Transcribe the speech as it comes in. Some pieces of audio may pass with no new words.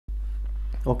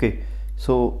Okay,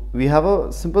 so we have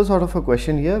a simple sort of a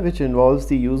question here which involves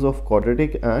the use of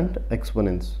quadratic and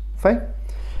exponents. Fine.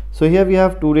 So here we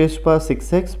have 2 raised to power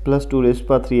 6x plus 2 raised to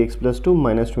power 3x plus 2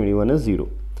 minus 21 is 0.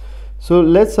 So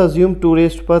let's assume 2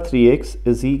 raised to power 3x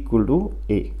is equal to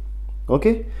a.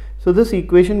 Okay, so this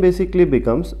equation basically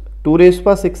becomes 2 raised to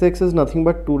power 6x is nothing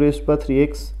but 2 raised to power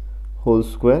 3x whole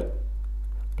square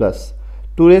plus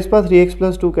 2 raised to power 3x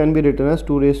plus 2 can be written as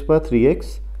 2 raised to power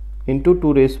 3x into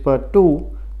 2 raised to power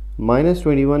 2 minus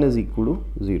 21 is equal to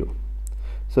 0.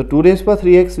 So 2 raised to power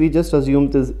 3x we just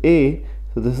assumed is a,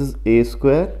 so this is a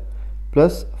square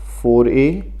plus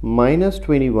 4a minus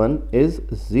 21 is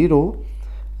 0,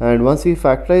 and once we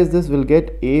factorize this we'll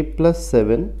get a plus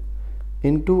 7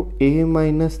 into a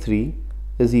minus 3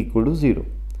 is equal to 0.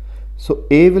 So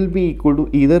a will be equal to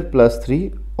either plus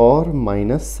 3 or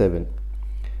minus 7.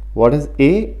 What is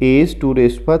a? A is 2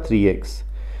 raised to power 3x.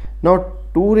 Now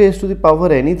 2 raised to the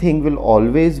power anything will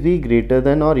always be greater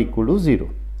than or equal to 0,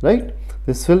 right?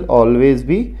 This will always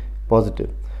be positive.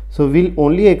 So we'll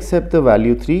only accept the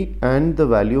value 3 and the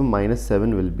value minus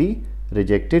 7 will be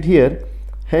rejected here.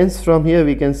 Hence from here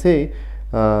we can say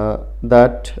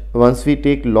that once we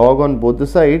take log on both the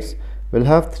sides, we'll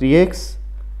have 3x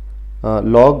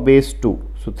log base 2.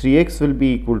 So 3x will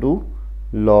be equal to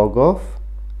log of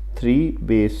 3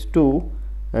 base 2,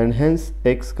 and hence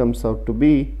x comes out to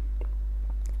be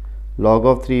log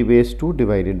of 3 base 2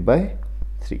 divided by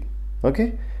 3.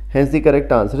 Okay, hence the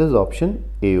correct answer is option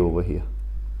A over here.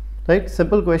 Right,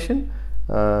 simple question.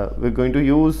 We're going to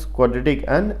use quadratic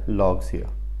and logs here.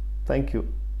 Thank you.